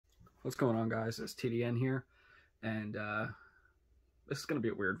What's going on, guys? It's TDN here, and this is going to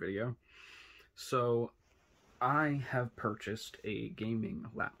be a weird video. So, I have purchased a gaming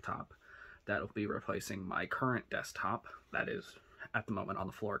laptop that'll be replacing my current desktop that is, at the moment, on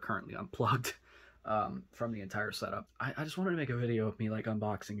the floor, currently unplugged from the entire setup. I just wanted to make a video of me, like,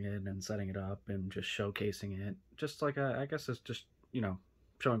 unboxing it and setting it up and just showcasing it. Just like, I guess it's just,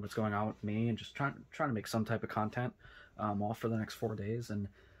 showing what's going on with me and just trying to make some type of content all for the next 4 days. And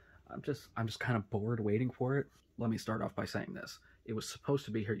I'm just kind of bored waiting for it. Let me start off by saying this. It was supposed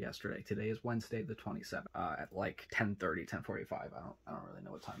to be here yesterday. Today is Wednesday the 27th at like 10:30, 10:45. I don't really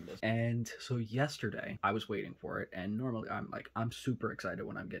know what time it is. And so yesterday I was waiting for it, and normally I'm super excited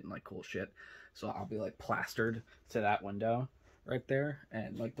when I'm getting like cool shit. So I'll be like plastered to that window right there,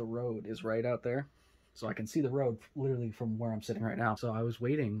 and like the road is right out there. So I can see the road literally from where I'm sitting right now. So I was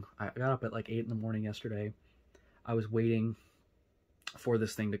waiting. I got up at like 8 in the morning yesterday. I was waiting for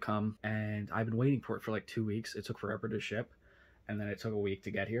this thing to come, and I've been waiting for it for like 2 weeks. It took forever to ship, and then it took a week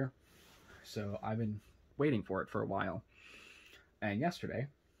to get here. So I've been waiting for it for a while. And yesterday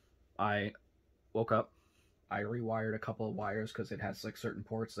I woke up, I rewired a couple of wires because it has like certain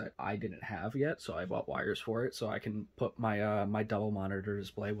ports that I didn't have yet, so I bought wires for it so I can put my my double monitor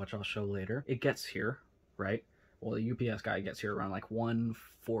display, which I'll show later. It gets here, right? Well, the UPS guy gets here around like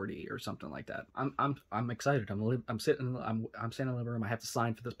 1:40 or something like that. I'm excited. I'm sitting in the living room. I have to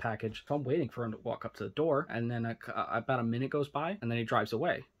sign for this package. So I'm waiting for him to walk up to the door, and then about a minute goes by, and then he drives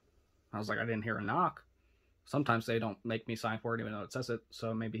away. I was like, I didn't hear a knock. Sometimes they don't make me sign for it even though it says it,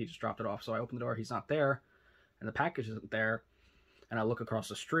 so maybe he just dropped it off. So I open the door, he's not there, and the package isn't there, and I look across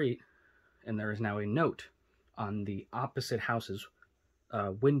the street, and there is now a note on the opposite house's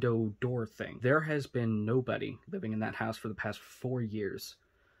window door thing. There has been nobody living in that house for the past 4 years.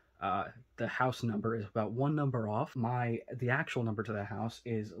 The house number is about one number off. The actual number to that house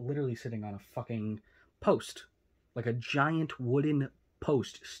is literally sitting on a fucking post, like a giant wooden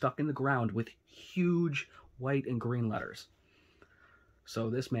post stuck in the ground with huge white and green letters. So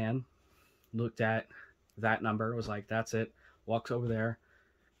this man looked at that number, was like, that's it, walks over there,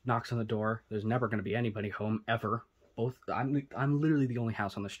 knocks on the door. There's never going to be anybody home ever. I'm literally the only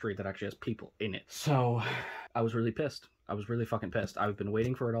house on the street that actually has people in it. So I was really pissed. I was really fucking pissed. I've been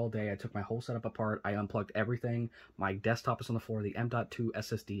waiting for it all day. I took my whole setup apart. I unplugged everything. My desktop is on the floor. The M.2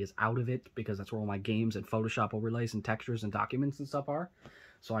 SSD is out of it because that's where all my games and Photoshop overlays and textures and documents and stuff are.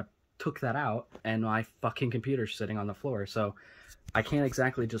 So I took that out, and my fucking computer's sitting on the floor. So I can't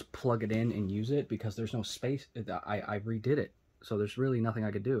exactly just plug it in and use it because there's no space. I redid it. So there's really nothing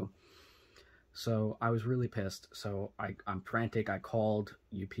I could do. So I was really pissed. So I'm frantic. I called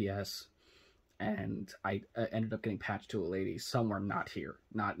UPS, and I ended up getting patched to a lady somewhere not here,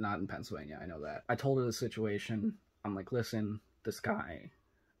 not in Pennsylvania. I know that. I told her the situation. I'm like, listen, this guy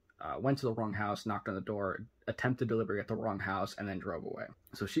went to the wrong house, knocked on the door, attempted delivery at the wrong house, and then drove away.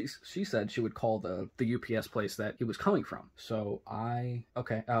 So she said she would call the UPS place that he was coming from. So I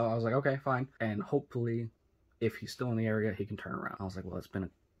was like, okay, fine. And hopefully, if he's still in the area, he can turn around. I was like, well, it's been a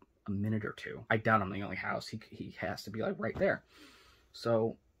minute or two. I doubt I'm the only house. He has to be like right there.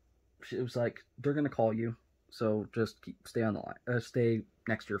 So it was like, they're gonna call you, so just stay on the line, stay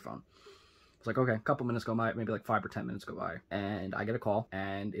next to your phone. It's like, okay, a couple minutes go by, maybe like 5 or 10 minutes go by, and I get a call,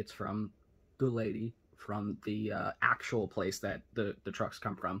 and it's from the lady from the actual place that the trucks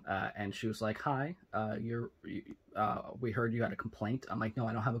come from, and she was like, hi, we heard you had a complaint. I'm like, no,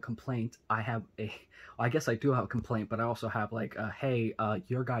 I don't have a complaint. I guess I do have a complaint, but I also have like, hey,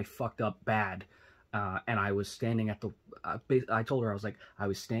 your guy fucked up bad. And I was standing at the, I told her, I was like, I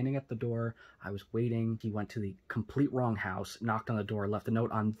was standing at the door, I was waiting, he went to the complete wrong house, knocked on the door, left a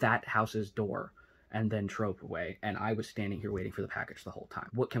note on that house's door, and then drove away, and I was standing here waiting for the package the whole time.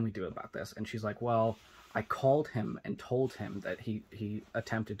 What can we do about this? And she's like, well, I called him and told him that he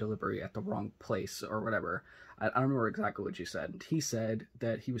attempted delivery at the wrong place, or whatever. I don't remember exactly what she said. He said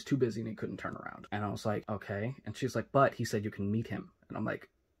that he was too busy and he couldn't turn around. And I was like, okay. And she's like, but he said you can meet him. And I'm like,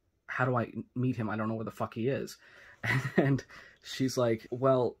 how do I meet him? I don't know where the fuck he is. And she's like,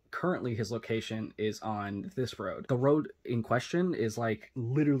 well, currently his location is on this road. The road in question is like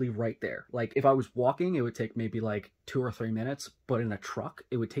literally right there. Like if I was walking, it would take maybe like 2 or 3 minutes, but in a truck,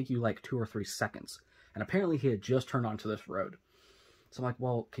 it would take you like 2 or 3 seconds. And apparently he had just turned onto this road. So I'm like,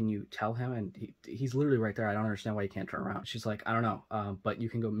 well, can you tell him? And he's literally right there. I don't understand why he can't turn around. She's like, I don't know, but you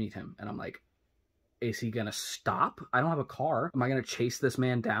can go meet him. And I'm like, is he gonna stop? I don't have a car. Am I gonna chase this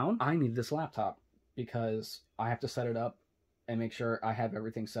man down? I need this laptop because I have to set it up and make sure I have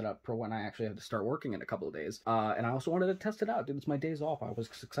everything set up for when I actually have to start working in a couple of days. And I also wanted to test it out, dude. It's my days off. I was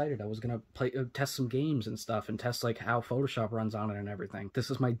excited. I was gonna test some games and stuff, and test like how Photoshop runs on it and everything.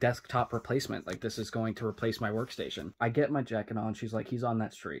 This is my desktop replacement. Like, this is going to replace my workstation. I get my jacket on. She's like, he's on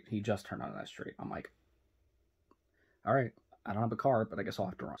that street. He just turned on that street. I'm like, all right. I don't have a car, but I guess I'll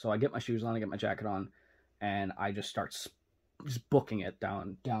have to run. So I get my shoes on, I get my jacket on, and I just start just booking it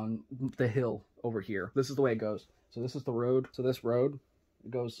down the hill over here. This is the way it goes. So this is the road. So this road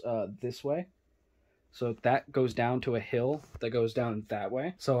goes this way. So that goes down to a hill that goes down that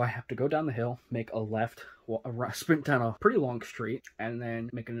way. So I have to go down the hill, make a left, sprint down a pretty long street, and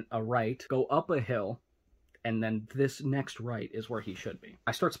then make a right, go up a hill, and then this next right is where he should be.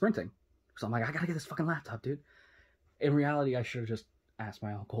 I start sprinting. So I'm like, I gotta get this fucking laptop, dude. In reality, I should have just asked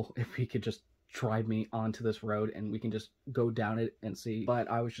my uncle if he could just drive me onto this road and we can just go down it and see.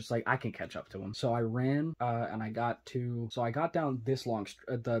 But I was just like, I can catch up to him. So I ran and I got down this long,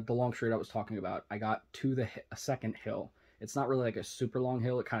 the long street I was talking about. I got to the second hill. It's not really like a super long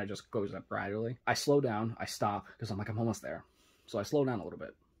hill. It kind of just goes up gradually. I slow down, I stop because I'm like, I'm almost there. So I slow down a little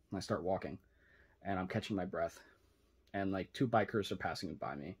bit and I start walking and I'm catching my breath. And like 2 bikers are passing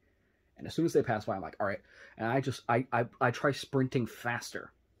by me. And as soon as they pass by, I'm like, all right. And I try sprinting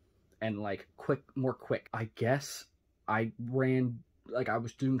faster and like more quick. I guess I ran, like I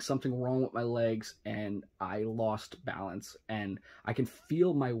was doing something wrong with my legs and I lost balance and I can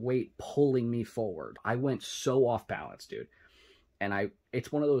feel my weight pulling me forward. I went so off balance, dude. And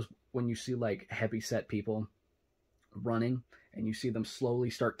it's one of those, when you see like heavy set people running and you see them slowly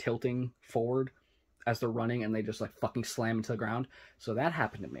start tilting forward as they're running and they just like fucking slam into the ground. So that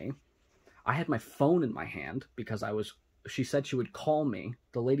happened to me. I had my phone in my hand because she said she would call me.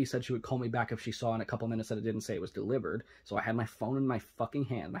 The lady said she would call me back if she saw in a couple minutes that it didn't say it was delivered. So I had my phone in my fucking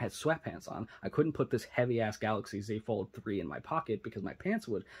hand. I had sweatpants on. I couldn't put this heavy-ass Galaxy Z Fold 3 in my pocket because my pants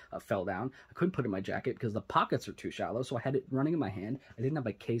would fell down. I couldn't put it in my jacket because the pockets are too shallow. So I had it running in my hand. I didn't have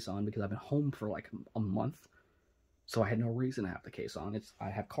my case on because I've been home for like a month. So I had no reason to have the case on. I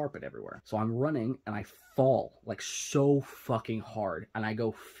have carpet everywhere. So I'm running and I fall like so fucking hard. And I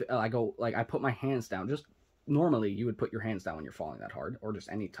go like I put my hands down. Just normally you would put your hands down when you're falling that hard, or just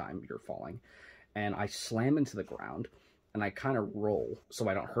any time you're falling. And I slam into the ground and I kind of roll so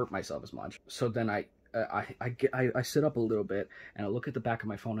I don't hurt myself as much. So then I sit up a little bit and I look at the back of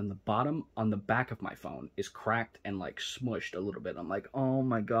my phone, and the bottom on the back of my phone is cracked and like smushed a little bit. I'm like, oh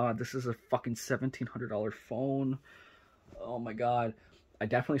my god, this is a fucking $1,700 phone. Oh my god. I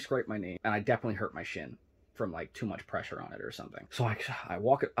definitely scraped my knee and I definitely hurt my shin from like too much pressure on it or something. So I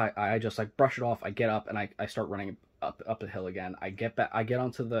walk it, I just like brush it off. I get up and I start running up the hill again. I get back, I get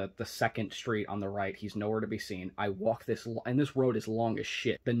onto the second street on the right. He's nowhere to be seen. I walk this, and this road is long as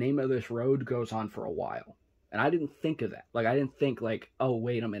shit. The name of this road goes on for a while. And I didn't think of that. Like, I didn't think like, oh,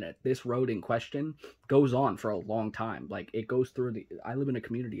 wait a minute. This road in question goes on for a long time. Like, it goes through I live in a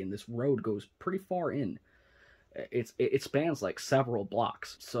community and this road goes pretty far in. It spans like several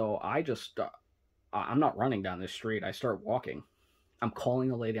blocks. So I just, I'm not running down this street. I start walking. I'm calling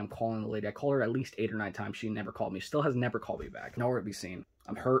the lady. I call her at least 8 or 9 times. She never called me. Still has never called me back. Nowhere to be seen.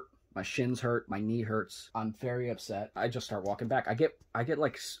 I'm hurt. My shins hurt. My knee hurts. I'm very upset. I just start walking back. I get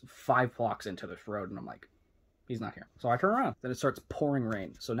like 5 blocks into this road and I'm like, he's not here. So I turn around. Then it starts pouring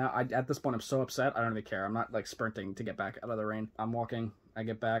rain. So now at this point I'm so upset. I don't even care. I'm not like sprinting to get back out of the rain. I'm walking. I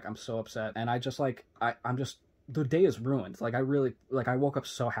get back. I'm so upset. And I just like, I'm just, the day is ruined. Like, I woke up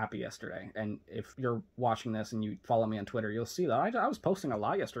so happy yesterday. And if you're watching this and you follow me on Twitter, you'll see that I was posting a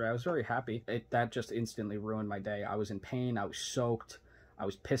lot yesterday. I was very happy. That just instantly ruined my day. I was in pain. I was soaked. I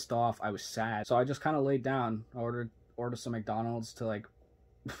was pissed off. I was sad. So I just kind of laid down, ordered some McDonald's to like,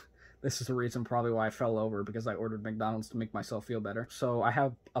 this is the reason probably why I fell over, because I ordered McDonald's to make myself feel better. So I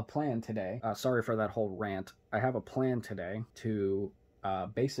have a plan today. Sorry for that whole rant. I have a plan today to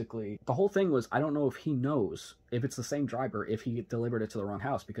basically, the whole thing was, I don't know if he knows if it's the same driver, if he delivered it to the wrong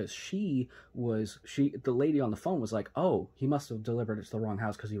house, because the lady on the phone was like, oh, he must have delivered it to the wrong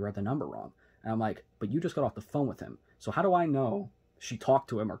house because he read the number wrong. And I'm like, but you just got off the phone with him. So how do I know she talked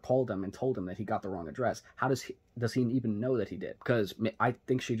to him or called him and told him that he got the wrong address? How does he even know that he did? Because I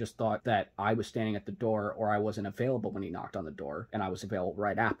think she just thought that I was standing at the door, or I wasn't available when he knocked on the door, and I was available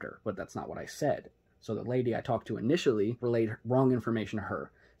right after. But that's not what I said. So the lady I talked to initially relayed wrong information to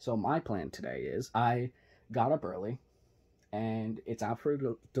her. So my plan today is, I got up early and it's out for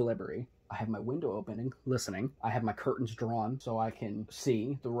delivery. I have my window opening, listening. I have my curtains drawn so I can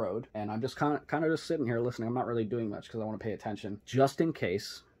see the road. And I'm just kind of just sitting here listening. I'm not really doing much because I want to pay attention. Just in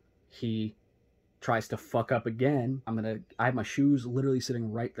case he tries to fuck up again, I have my shoes literally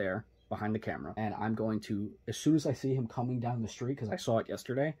sitting right there. behind the camera, and I'm going to, as soon as I see him coming down the street, because I saw it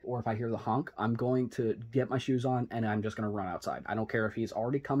yesterday, or if I hear the honk, I'm going to get my shoes on and I'm just going to run outside. I don't care if he's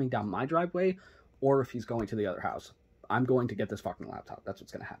already coming down my driveway or if he's going to the other house. I'm going to get this fucking laptop. That's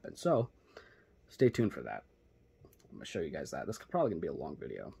what's going to happen. So stay tuned for that. I'm going to show you guys that. This is probably going to be a long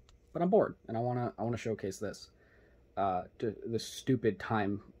video, but I'm bored and I want to showcase this. This stupid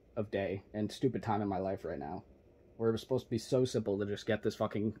time of day and stupid time in my life right now, where it was supposed to be so simple to just get this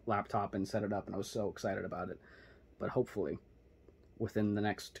fucking laptop and set it up, and I was so excited about it. But hopefully, within the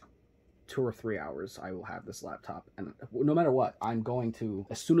next 2 or 3 hours, I will have this laptop. And no matter what, I'm going to,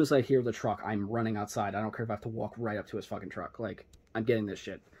 as soon as I hear the truck, I'm running outside. I don't care if I have to walk right up to his fucking truck. Like, I'm getting this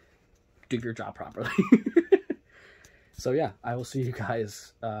shit. Do your job properly. So yeah, I will see you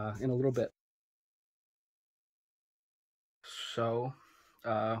guys in a little bit. So,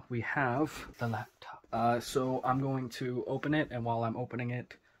 we have the laptop. So I'm going to open it, and while I'm opening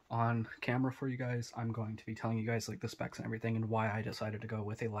it on camera for you guys, I'm going to be telling you guys like the specs and everything and why I decided to go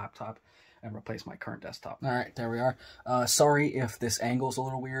with a laptop and replace my current desktop. Alright, there we are. Sorry if this angle's a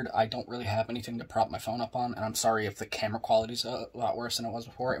little weird. I don't really have anything to prop my phone up on, and I'm sorry if the camera quality's a lot worse than it was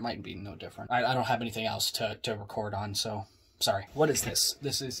before. It might be no different. I don't have anything else to record on, so sorry. What is this?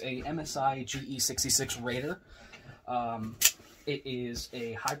 This is a MSI GE66 Raider. It is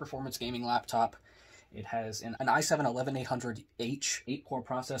a high-performance gaming laptop. It has an i7-11800H 8-core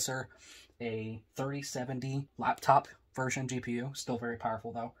processor, a 3070 laptop version GPU, still very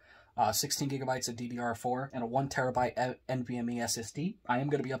powerful though, 16 gigabytes of DDR4, and a 1 terabyte NVMe SSD. I am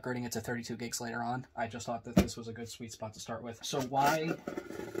going to be upgrading it to 32 gigs later on. I just thought that this was a good sweet spot to start with. So why...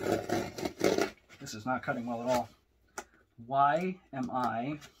 This is not cutting well at all. Why am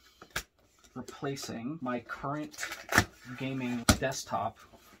I replacing my current gaming desktop,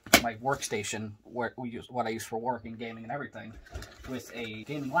 my workstation, what I use for work and gaming and everything, with a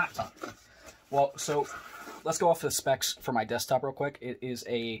gaming laptop? Well, so let's go off the specs for my desktop real quick. It is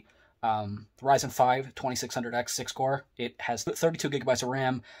a Ryzen 5 2600X 6-core. It has 32 gigabytes of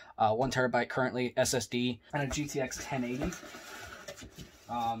RAM, 1 terabyte currently SSD, and a GTX 1080.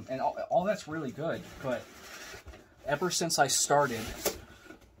 And all that's really good, but ever since I started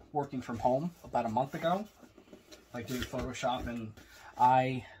working from home about a month ago, like doing Photoshop, and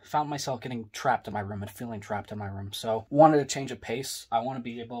I found myself getting trapped in my room and feeling trapped in my room. So wanted to change of pace. I want to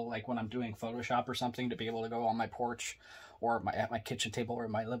be able, like when I'm doing Photoshop or something, to be able to go on my porch or at my kitchen table or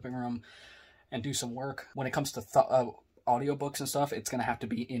in my living room and do some work. When it comes to audiobooks and stuff, it's going to have to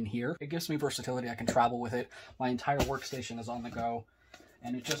be in here. It gives me versatility. I can travel with it. My entire workstation is on the go,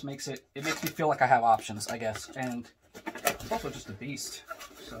 and it just makes me feel like I have options, I guess. And it's also just a beast.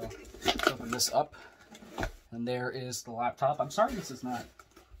 So let's open this up. And there is the laptop. I'm sorry this is not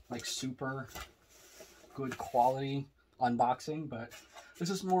like super good quality unboxing, but this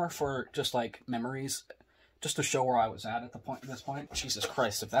is more for just like memories, just to show where I was at this point. Jesus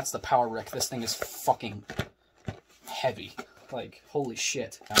Christ, if that's the power brick, this thing is fucking heavy. Like, holy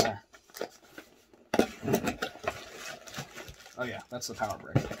shit. Down there. Oh yeah, that's the power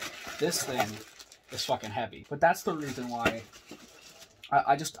brick. This thing is fucking heavy. But that's the reason why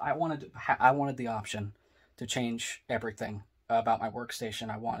I wanted the option to change everything about my workstation.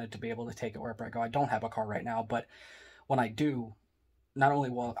 I wanted to be able to take it wherever I go. I don't have a car right now, but when I do, not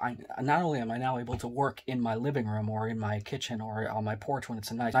only am I now able to work in my living room or in my kitchen or on my porch when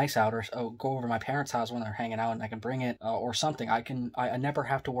it's nice out, or go over to my parents' house when they're hanging out and I can bring it or something. I never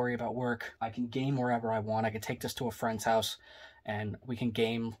have to worry about work. I can game wherever I want. I can take this to a friend's house and we can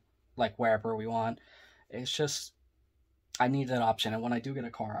game like wherever we want. It's just, I need that option. And when I do get a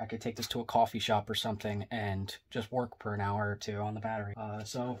car, I could take this to a coffee shop or something and just work for an hour or two on the battery.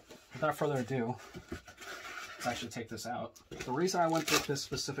 So without further ado, let's actually take this out. The reason I went with this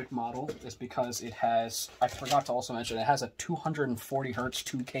specific model is because it has, I forgot to also mention, it has a 240 hertz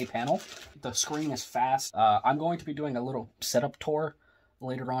 2K panel. The screen is fast. I'm going to be doing a little setup tour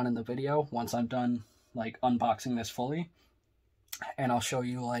later on in the video once I'm done like unboxing this fully. And I'll show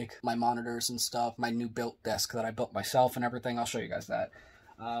you like my monitors and stuff, my new built desk that I built myself and everything. I'll show you guys that.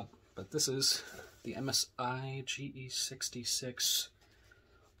 But this is the MSI GE66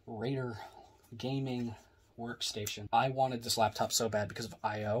 Raider gaming workstation. I wanted this laptop so bad because of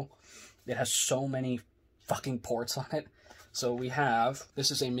I/O. It has so many fucking ports on it. So we have,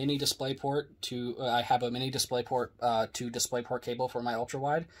 this is a mini display port to, I have a mini display port to DisplayPort cable for my ultra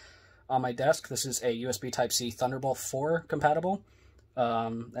wide. On my desk, this is a USB Type-C Thunderbolt 4 compatible,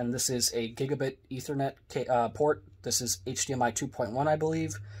 and this is a gigabit Ethernet port. This is HDMI 2.1, I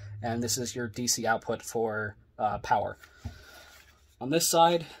believe, and this is your DC output for power. On this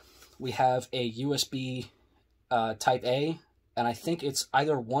side, we have a USB Type-A and I think it's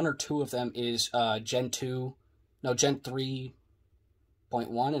either one or two of them is Gen 3.1,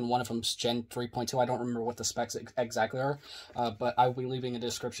 and one of them's Gen 3.2. I don't remember what the specs exactly are, but I will be leaving a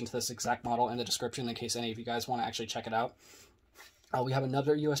description to this exact model in the description in case any of you guys want to actually check it out. We have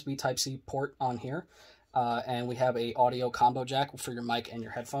another USB Type-C port on here, and we have a audio combo jack for your mic and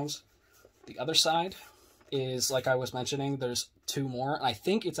your headphones. The other side is, like I was mentioning, there's two more. I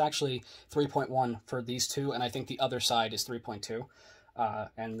think it's actually 3.1 for these two, and I think the other side is 3.2.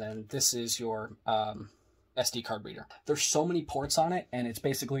 And then this is your SD card reader. There's so many ports on it, and it's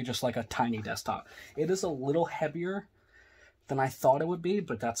basically just like a tiny desktop. It is a little heavier than I thought it would be,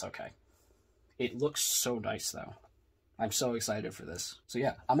 but that's okay. It looks so nice, though. I'm so excited for this. So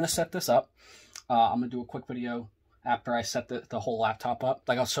yeah, I'm going to set this up. I'm going to do a quick video after I set the whole laptop up.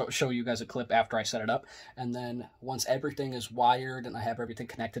 Like, I'll show you guys a clip after I set it up. And then once everything is wired and I have everything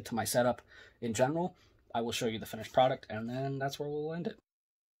connected to my setup in general, I will show you the finished product, and then that's where we'll end it.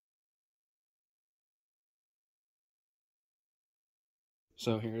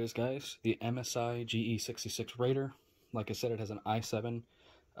 So here it is, guys. The MSI GE66 Raider. Like I said, it has an i7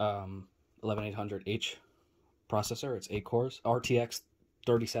 11800H processor. It's 8 cores. RTX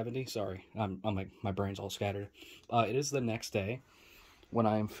 3070. Sorry, I'm like, my brain's all scattered. It is the next day when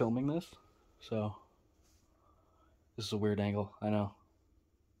I am filming this, so this is a weird angle, I know.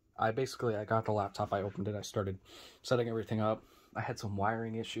 I got the laptop, I opened it, I started setting everything up. I had some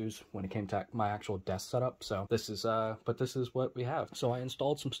wiring issues when it came to my actual desk setup, so this is but this is what we have. So I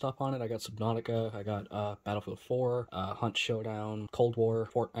installed some stuff on it. I got Subnautica, I got Battlefield 4, Hunt Showdown, Cold War,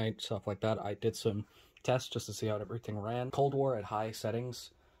 Fortnite, stuff like that. I did some tests just to see how everything ran. Cold War at high settings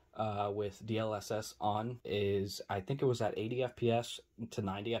with DLSS on is, I think it was at 80 FPS to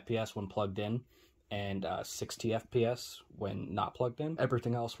 90 FPS when plugged in, and 60 FPS when not plugged in.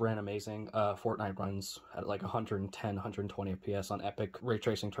 Everything else ran amazing. Fortnite runs at like 110, 120 FPS on Epic. Ray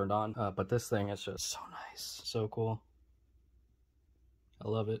tracing turned on, but this thing is just so nice, so cool. I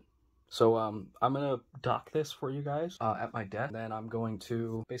love it. So I'm gonna dock this for you guys at my desk. Then I'm going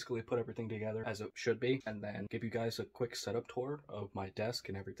to basically put everything together as it should be, and then give you guys a quick setup tour of my desk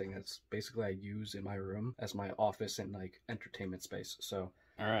and everything that's basically I use in my room as my office and like entertainment space. So,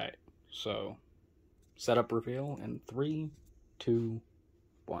 all right, so setup reveal in 3, 2,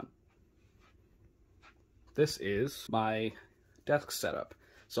 1. This is my desk setup.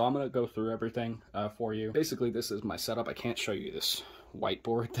 So I'm gonna go through everything for you. Basically, this is my setup. I can't show you this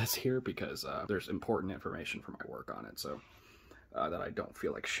whiteboard that's here because there's important information for my work on it, so that I don't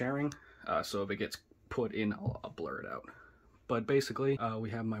feel like sharing. So if it gets put in, I'll blur it out. But basically, we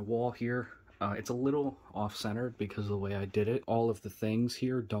have my wall here. It's a little off-centered because of the way I did it. All of the things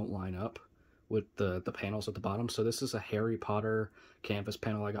here don't line up with the panels at the bottom. So this is a Harry Potter canvas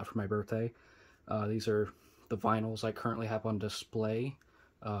panel I got for my birthday. These are the vinyls I currently have on display.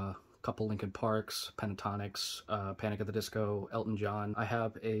 Couple Linkin Parks, Pentatonix, Panic at the Disco, Elton John. I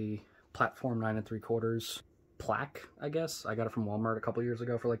have a Platform 9 3/4 plaque, I guess. I got it from Walmart a couple years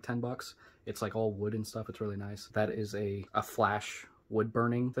ago for like 10 bucks. It's like all wood and stuff. It's really nice. That is a flash wood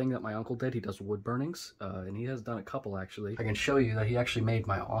burning thing that my uncle did. He does wood burnings, and he has done a couple actually. I can show you that he actually made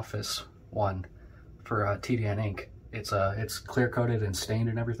my office one for TDN Inc. It's clear coated and stained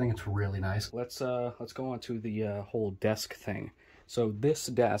and everything. It's really nice. Let's go on to the whole desk thing. So this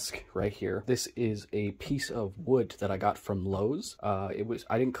desk right here, this is a piece of wood that I got from Lowe's. I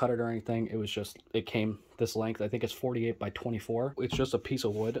didn't cut it or anything. It came this length. I think it's 48 by 24. It's just a piece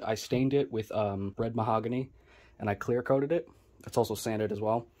of wood. I stained it with red mahogany, and I clear coated it. It's also sanded as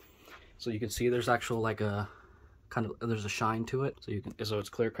well. So you can see there's actual like a there's a shine to it. So it's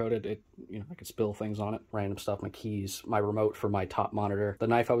clear coated. I can spill things on it, random stuff, my keys, my remote for my top monitor, the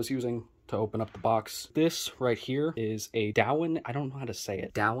knife I was using to open up the box. This right here is a Dowan, I don't know how to say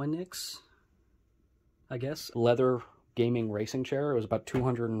it, Dowanix, I guess, leather gaming racing chair. It was about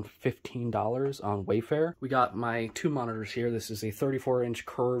 $215 on Wayfair. We got my two monitors here. This is a 34-inch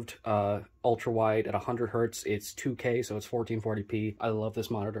curved ultra wide at 100 hertz. It's 2K, so it's 1440p. I love this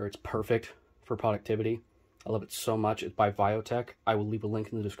monitor. It's perfect for productivity. I love it so much. It's by Viotech. I will leave a link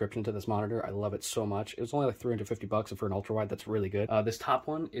in the description to this monitor. I love it so much. It was only like 350 bucks, and for an ultra wide, that's really good. This top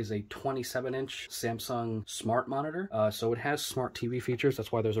one is a 27-inch Samsung Smart monitor. So it has smart TV features.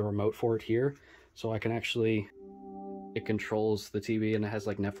 That's why there's a remote for it here. So I can actually, it controls the TV, and it has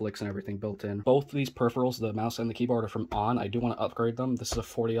like Netflix and everything built in. Both of these peripherals, the mouse and the keyboard, are from On. I do want to upgrade them. This is a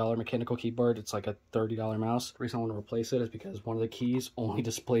 $40 mechanical keyboard. It's like a $30 mouse. The reason I want to replace it is because one of the keys only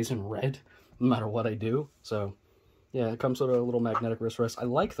displays in red no matter what I do. So yeah, it comes with a little magnetic wrist rest. I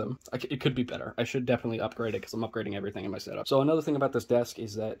like them. It could be better. I should definitely upgrade it because I'm upgrading everything in my setup. So another thing about this desk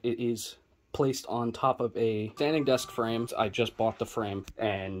is that it is placed on top of a standing desk frame. I just bought the frame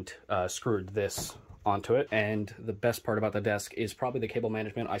and screwed this onto it. And the best part about the desk is probably the cable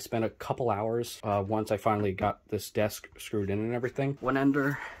management. I spent a couple hours once I finally got this desk screwed in and everything. Went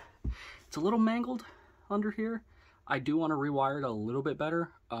under, it's a little mangled under here. I do want to rewire it a little bit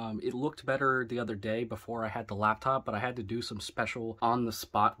better. It looked better the other day before I had the laptop, but I had to do some special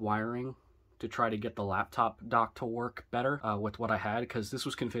on-the-spot wiring to try to get the laptop dock to work better with what I had, because this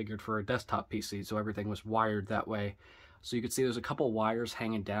was configured for a desktop PC, so everything was wired that way. So you can see there's a couple wires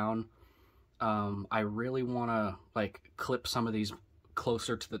hanging down. I really want to like clip some of these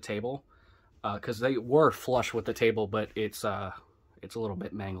closer to the table because they were flush with the table, but it's a little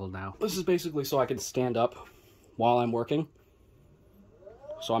bit mangled now. This is basically so I can stand up while I'm working,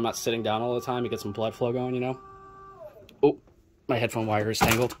 so I'm not sitting down all the time to get some blood flow going, you know. Oh, my headphone wire is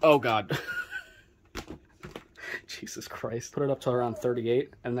tangled. Oh god. Jesus Christ. Put it up to around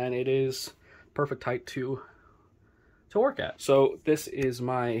 38, and then it is perfect height to work at. So this is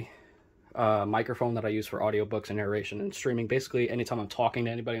my microphone that I use for audiobooks and narration and streaming. Basically, anytime I'm talking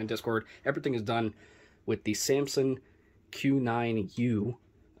to anybody on Discord, everything is done with the Samson Q9U.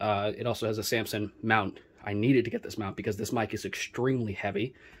 It also has a Samson mount. I needed to get this mount because this mic is extremely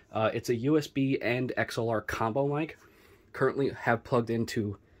heavy. It's a USB and XLR combo mic. Currently have plugged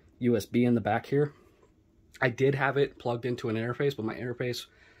into USB in the back here. I did have it plugged into an interface, but my interface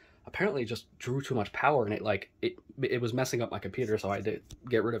apparently just drew too much power, and it was messing up my computer, so I had to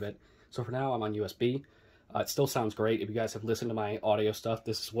get rid of it. So for now, I'm on USB. It still sounds great. If you guys have listened to my audio stuff,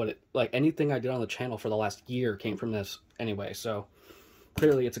 this is what it, like anything I did on the channel for the last year came from this anyway. So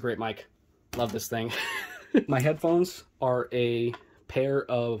clearly it's a great mic. Love this thing. My headphones are a pair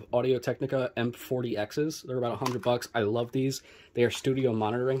of Audio-Technica M40Xs. They're about $100. I love these. They are studio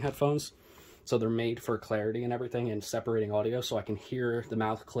monitoring headphones. So they're made for clarity and everything and separating audio, so I can hear the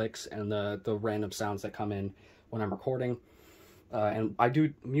mouth clicks and the random sounds that come in when I'm recording. And I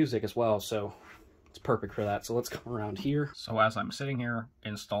do music as well, so it's perfect for that. So let's come around here. So as I'm sitting here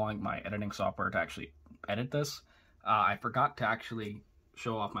installing my editing software to actually edit this, I forgot to actually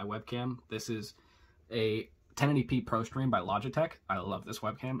show off my webcam. This is a 1080p Pro Stream by Logitech. I love this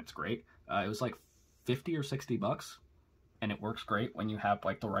webcam. It's great. It was like 50 or 60 bucks, and it works great when you have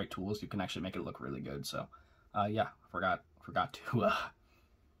like the right tools. You can actually make it look really good. So yeah, forgot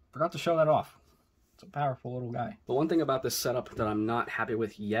to show that off. It's a powerful little guy. The one thing about this setup that I'm not happy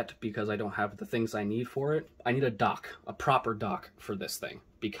with yet, because I don't have the things I need for it, I need a dock, a proper dock for this thing,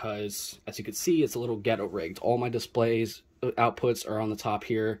 because as you can see, it's a little ghetto rigged. All my displays, outputs are on the top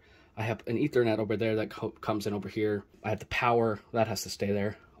here. I have an Ethernet over there that comes in over here. I have the power, that has to stay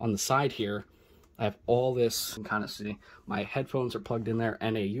there. On the side here, I have all this, you can kind of see, my headphones are plugged in there,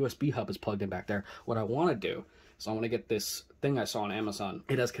 and a USB hub is plugged in back there. What I want to do is I want to get this thing I saw on Amazon.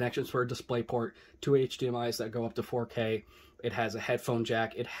 It has connections for a display port, 2 HDMIs that go up to 4K. It has a headphone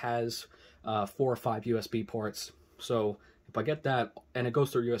jack. It has 4 or 5 USB ports. So if I get that, and it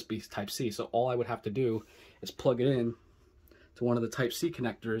goes through USB Type-C, so all I would have to do is plug it in to one of the Type-C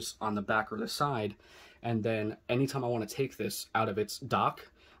connectors on the back or the side, and then anytime I want to take this out of its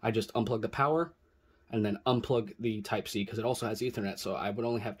dock, I just unplug the power and then unplug the Type-C, because it also has Ethernet, so I would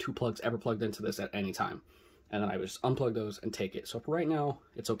only have 2 plugs ever plugged into this at any time. And then I would just unplug those and take it. So for right now,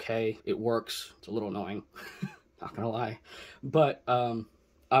 it's okay. It works. It's a little annoying, not gonna lie, but I'm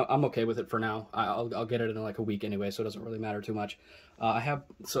okay with it for now. I'll get it in like a week anyway, so it doesn't really matter too much. And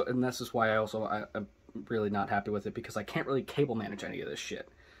this is why I'm really not happy with it, because I can't really cable manage any of this shit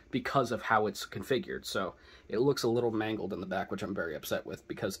because of how it's configured. So it looks a little mangled in the back, which I'm very upset with,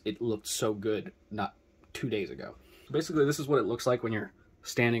 because it looked so good not 2 days ago. Basically, this is what it looks like when you're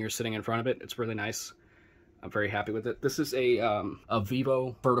standing or sitting in front of it. It's really nice. I'm very happy with it. This is a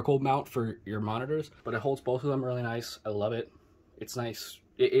Vivo vertical mount for your monitors, but it holds both of them really nice. I love it. It's nice.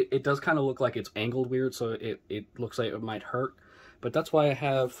 It does kind of look like it's angled weird, so it looks like it might hurt, but that's why I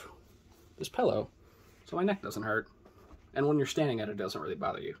have this pillow, so my neck doesn't hurt. And when you're standing at it, it doesn't really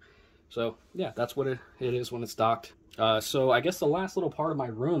bother you. So yeah, that's what it is when it's docked. So I guess the last little part of my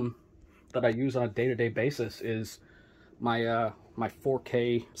room that I use on a day-to-day basis is my my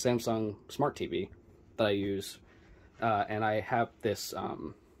 4K Samsung Smart TV that I use, and I have this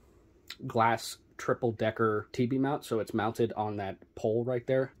glass triple-decker TV mount, so it's mounted on that pole right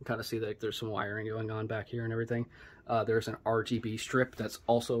there. You kind of see that there's some wiring going on back here and everything. There's an RGB strip that's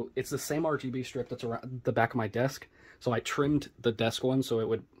also, it's the same RGB strip that's around the back of my desk, so I trimmed the desk one so it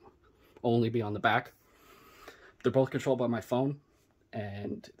would only be on the back. They're both controlled by my phone,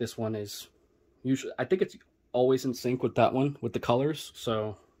 and this one is usually, I think it's always in sync with that one, with the colors,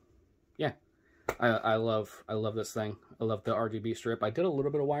 so yeah. I love this thing. I love the RGB strip. I did a little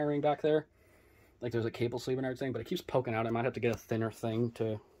bit of wiring back there, like there's a cable sleeve and everything, but it keeps poking out. I might have to get a thinner thing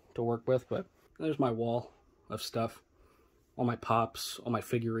to work with, but there's my wall of stuff. All my pops, all my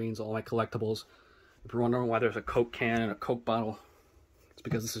figurines, all my collectibles. If you're wondering why there's a Coke can and a Coke bottle, it's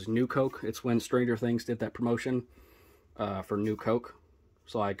because this is New Coke. It's when Stranger Things did that promotion for New Coke.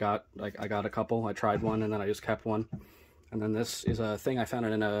 So I got a couple. I tried one and then I just kept one. And then this is a thing I found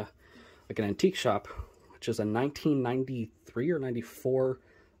in an antique shop, which is a 1993 or 94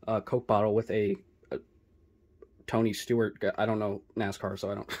 Coke bottle with a Tony Stewart. I don't know NASCAR,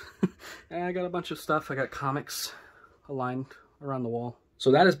 so I don't. And I got a bunch of stuff. I got comics aligned around the wall.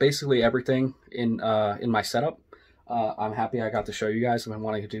 So that is basically everything in my setup. I'm happy I got to show you guys. I've been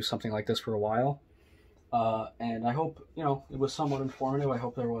wanting to do something like this for a while. And I hope, you know, it was somewhat informative. I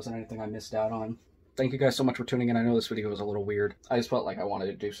hope there wasn't anything I missed out on. Thank you guys so much for tuning in. I know this video was a little weird. I just felt like I wanted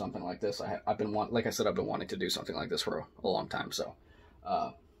to do something like this. Like I said, I've been wanting to do something like this for a long time. So,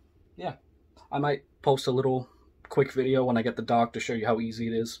 yeah, I might post a little quick video when I get the dock to show you how easy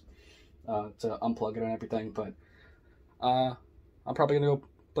it is to unplug it and everything. But I'm probably gonna go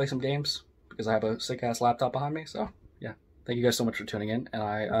play some games because I have a sick ass laptop behind me. So yeah, thank you guys so much for tuning in. And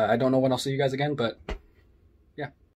I don't know when I'll see you guys again, but